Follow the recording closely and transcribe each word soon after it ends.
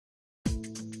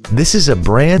This is a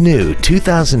brand new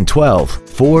 2012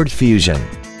 Ford Fusion.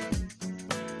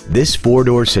 This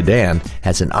four-door sedan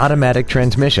has an automatic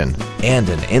transmission and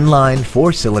an inline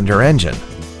four-cylinder engine.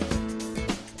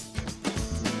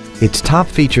 Its top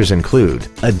features include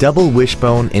a double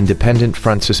wishbone independent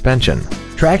front suspension,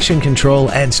 traction control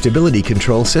and stability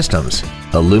control systems,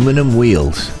 aluminum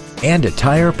wheels, and a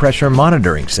tire pressure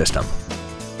monitoring system.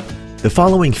 The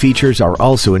following features are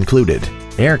also included: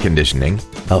 air conditioning,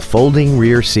 a folding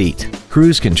rear seat,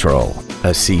 cruise control,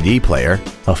 a CD player,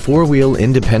 a four-wheel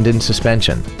independent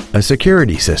suspension, a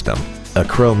security system, a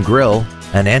chrome grille,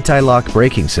 an anti-lock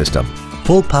braking system,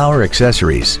 full power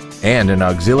accessories, and an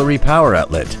auxiliary power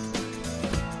outlet.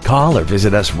 Call or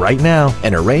visit us right now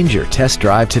and arrange your test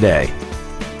drive today.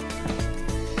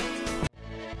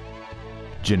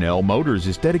 Jannell Motors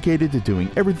is dedicated to doing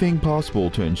everything possible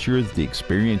to ensure that the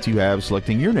experience you have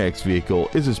selecting your next vehicle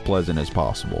is as pleasant as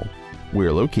possible.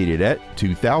 We're located at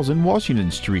 2000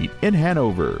 Washington Street in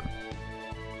Hanover.